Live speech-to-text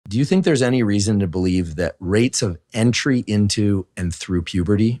Do you think there's any reason to believe that rates of entry into and through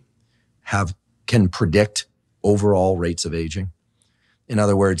puberty can predict overall rates of aging? In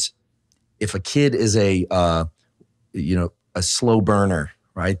other words, if a kid is a slow burner,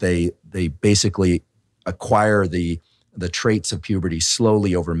 right? They basically acquire the traits of puberty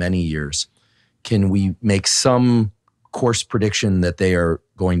slowly over many years. Can we make some course prediction that they are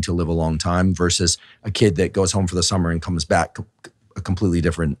going to live a long time versus a kid that goes home for the summer and comes back a completely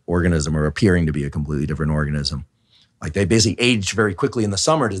different organism or appearing to be a completely different organism? Like they basically age very quickly in the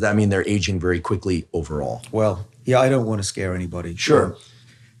summer. Does that mean they're aging very quickly overall? Well, yeah, I don't want to scare anybody. Sure.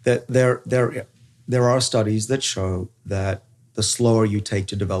 That there are studies that show that the slower you take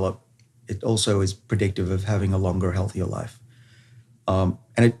to develop, it also is predictive of having a longer, healthier life. And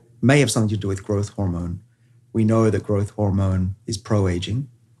it may have something to do with growth hormone. We know that growth hormone is pro-aging.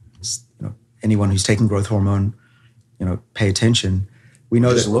 Anyone who's taking growth hormone, pay attention. We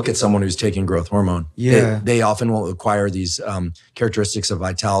know just look at someone who's taking growth hormone. Yeah. They often will acquire these characteristics of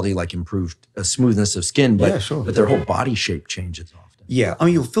vitality, like improved smoothness of skin, but their whole body shape changes often. Yeah, I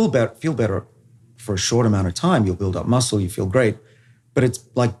mean, you'll feel better for a short amount of time. You'll build up muscle, you feel great, but it's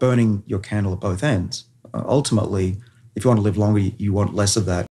like burning your candle at both ends. Ultimately, if you want to live longer, you want less of that.